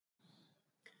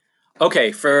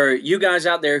Okay, for you guys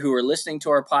out there who are listening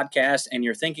to our podcast and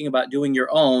you're thinking about doing your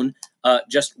own,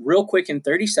 just real quick in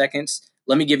 30 seconds,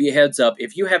 let me give you a heads up.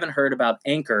 If you haven't heard about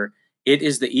Anchor, it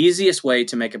is the easiest way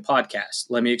to make a podcast.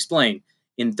 Let me explain.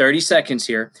 In 30 seconds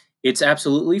here, it's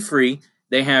absolutely free.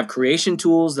 They have creation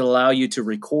tools that allow you to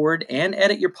record and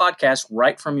edit your podcast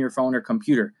right from your phone or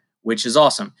computer, which is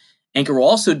awesome. Anchor will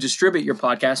also distribute your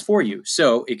podcast for you,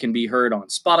 so it can be heard on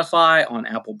Spotify, on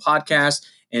Apple Podcasts,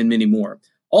 and many more.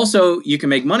 Also, you can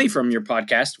make money from your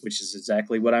podcast, which is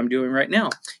exactly what I'm doing right now,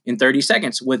 in 30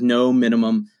 seconds with no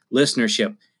minimum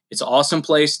listenership. It's an awesome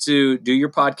place to do your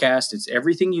podcast. It's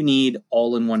everything you need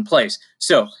all in one place.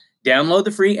 So download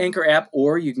the free Anchor app,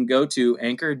 or you can go to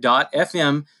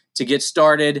anchor.fm to get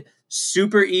started.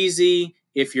 Super easy.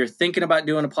 If you're thinking about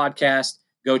doing a podcast,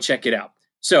 go check it out.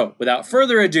 So without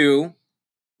further ado,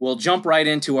 we'll jump right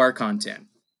into our content.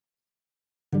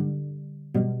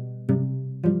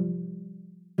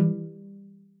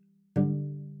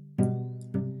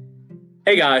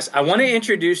 Hey guys, I want to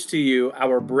introduce to you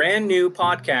our brand new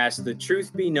podcast, the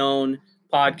Truth Be Known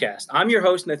podcast. I'm your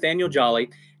host, Nathaniel Jolly,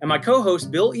 and my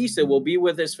co-host, Bill Issa, will be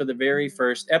with us for the very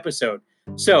first episode.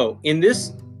 So in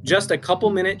this just a couple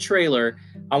minute trailer,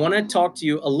 I want to talk to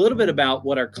you a little bit about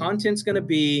what our content's going to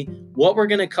be, what we're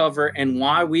going to cover, and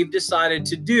why we've decided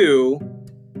to do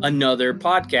another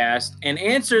podcast and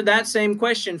answer that same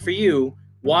question for you,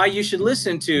 why you should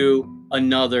listen to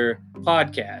another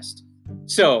podcast.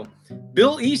 So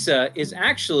Bill Issa is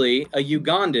actually a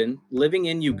Ugandan living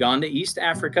in Uganda, East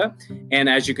Africa. And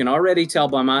as you can already tell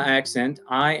by my accent,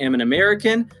 I am an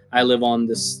American. I live on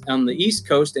the East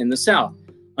Coast in the South.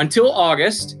 Until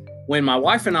August, when my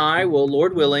wife and I will,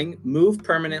 Lord willing, move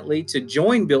permanently to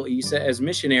join Bill Issa as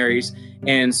missionaries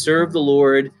and serve the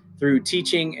Lord through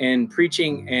teaching and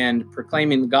preaching and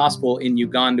proclaiming the gospel in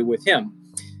Uganda with him.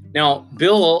 Now,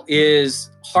 Bill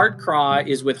is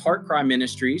with Heart Cry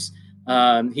Ministries.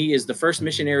 He is the first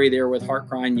missionary there with Heart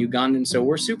Cry in Uganda, and so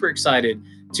we're super excited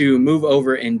to move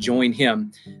over and join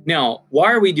him. Now,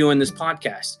 why are we doing this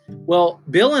podcast? Well,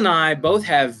 Bill and I both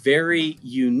have very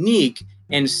unique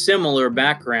and similar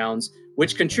backgrounds,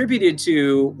 which contributed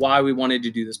to why we wanted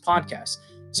to do this podcast.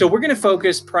 So we're going to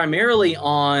focus primarily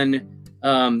on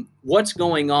what's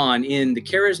going on in the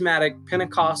charismatic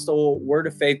Pentecostal Word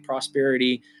of Faith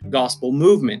Prosperity Gospel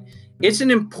movement. It's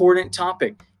an important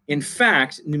topic. In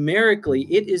fact, numerically,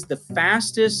 it is the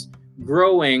fastest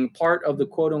growing part of the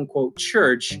quote unquote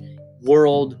church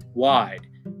worldwide.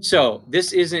 So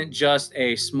this isn't just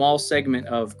a small segment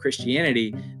of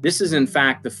Christianity. This is, in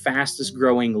fact, the fastest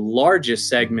growing, largest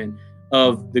segment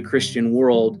of the Christian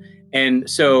world. And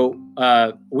so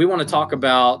we want to talk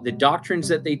about the doctrines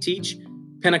that they teach,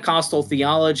 Pentecostal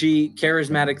theology,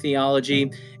 charismatic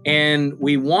theology, and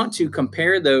we want to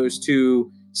compare those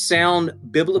to sound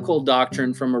biblical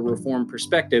doctrine from a Reformed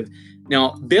perspective.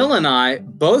 Now, Bill and I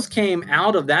both came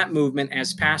out of that movement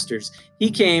as pastors. He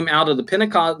came out of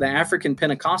the African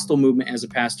Pentecostal movement as a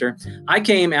pastor. I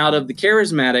came out of the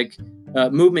charismatic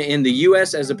movement in the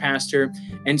U.S. as a pastor.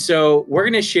 And so we're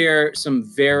going to share some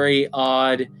very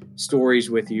odd stories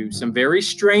with you, some very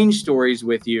strange stories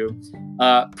with you,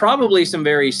 probably some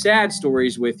very sad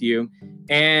stories with you.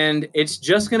 And it's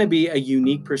just going to be a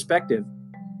unique perspective.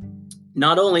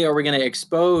 Not only are we going to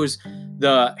expose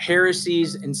the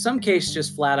heresies, in some cases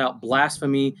just flat out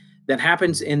blasphemy that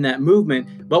happens in that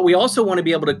movement, but we also want to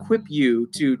be able to equip you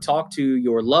to talk to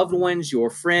your loved ones, your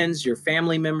friends, your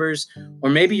family members, or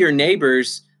maybe your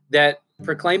neighbors that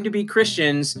proclaim to be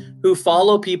Christians who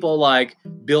follow people like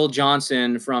Bill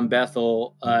Johnson from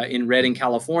Bethel in Redding,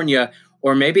 California,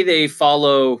 or maybe they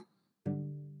follow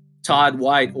Todd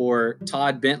White or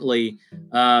Todd Bentley.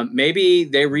 Maybe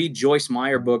they read Joyce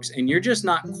Meyer books and you're just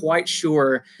not quite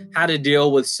sure how to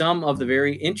deal with some of the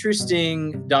very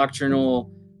interesting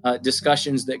doctrinal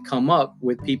discussions that come up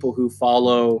with people who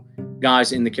follow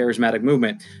guys in the charismatic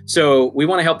movement. So we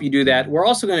want to help you do that. We're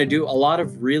also going to do a lot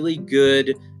of really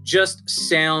good, just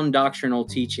sound doctrinal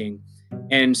teaching.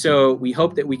 And so we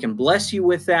hope that we can bless you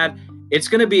with that. It's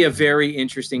going to be a very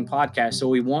interesting podcast. So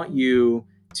we want you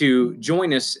to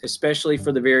join us, especially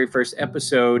for the very first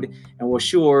episode, and we're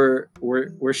sure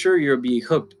you'll be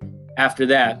hooked after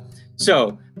that.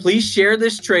 So please share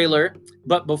this trailer.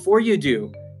 But before you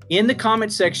do, in the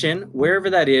comment section, wherever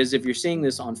that is, if you're seeing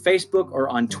this on Facebook or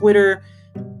on Twitter,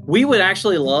 we would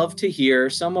actually love to hear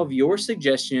some of your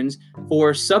suggestions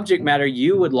for subject matter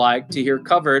you would like to hear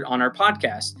covered on our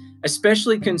podcast,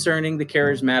 especially concerning the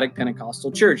charismatic Pentecostal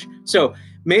church. So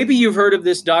maybe you've heard of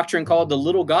this doctrine called the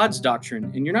Little Gods doctrine,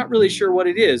 and you're not really sure what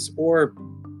it is or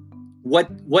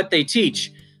what they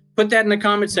teach. Put that in the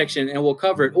comment section and we'll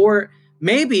cover it. Or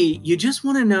Maybe you just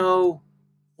want to know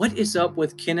what is up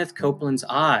with Kenneth Copeland's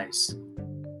eyes.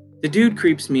 The dude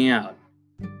creeps me out.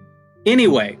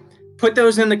 Anyway, put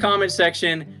those in the comment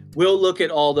section. We'll look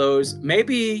at all those.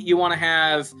 Maybe you want to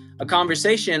have a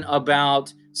conversation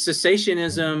about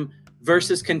cessationism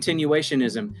versus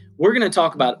continuationism. We're going to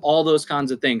talk about all those kinds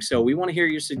of things. So we want to hear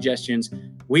your suggestions.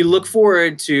 We look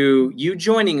forward to you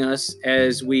joining us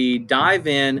as we dive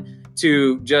in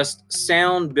to just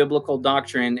sound biblical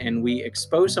doctrine and we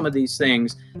expose some of these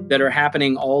things that are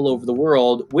happening all over the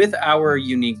world with our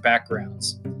unique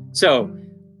backgrounds. So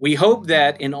we hope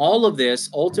that in all of this,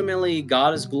 ultimately,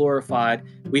 God is glorified.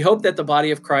 We hope that the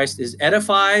body of Christ is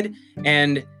edified.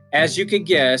 And as you could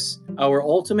guess, our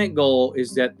ultimate goal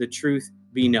is that the truth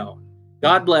be known.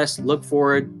 God bless. Look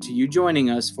forward to you joining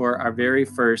us for our very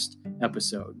first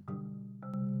episode.